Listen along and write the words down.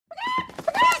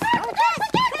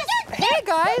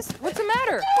guys. What's the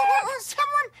matter?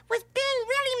 Someone was being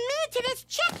really mean to this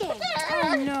chicken.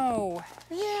 Oh, no.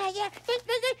 Yeah.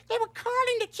 They were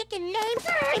calling the chicken names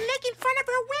and making fun of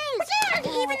her wings,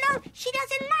 even though she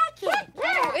doesn't like it.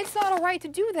 Oh, it's not all right to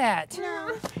do that. No,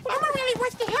 Elmo really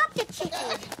wants to help the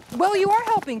chicken. Well, you are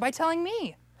helping by telling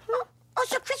me. Oh,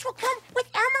 so Chris will come with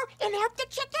Elmo and help the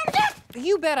chicken?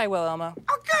 You bet I will, Elmo.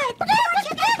 Oh, good.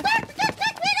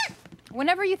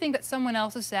 Whenever you think that someone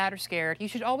else is sad or scared, you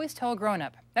should always tell a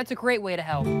grown-up. That's a great way to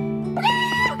help. Come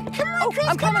on, Chris,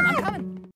 I'm coming.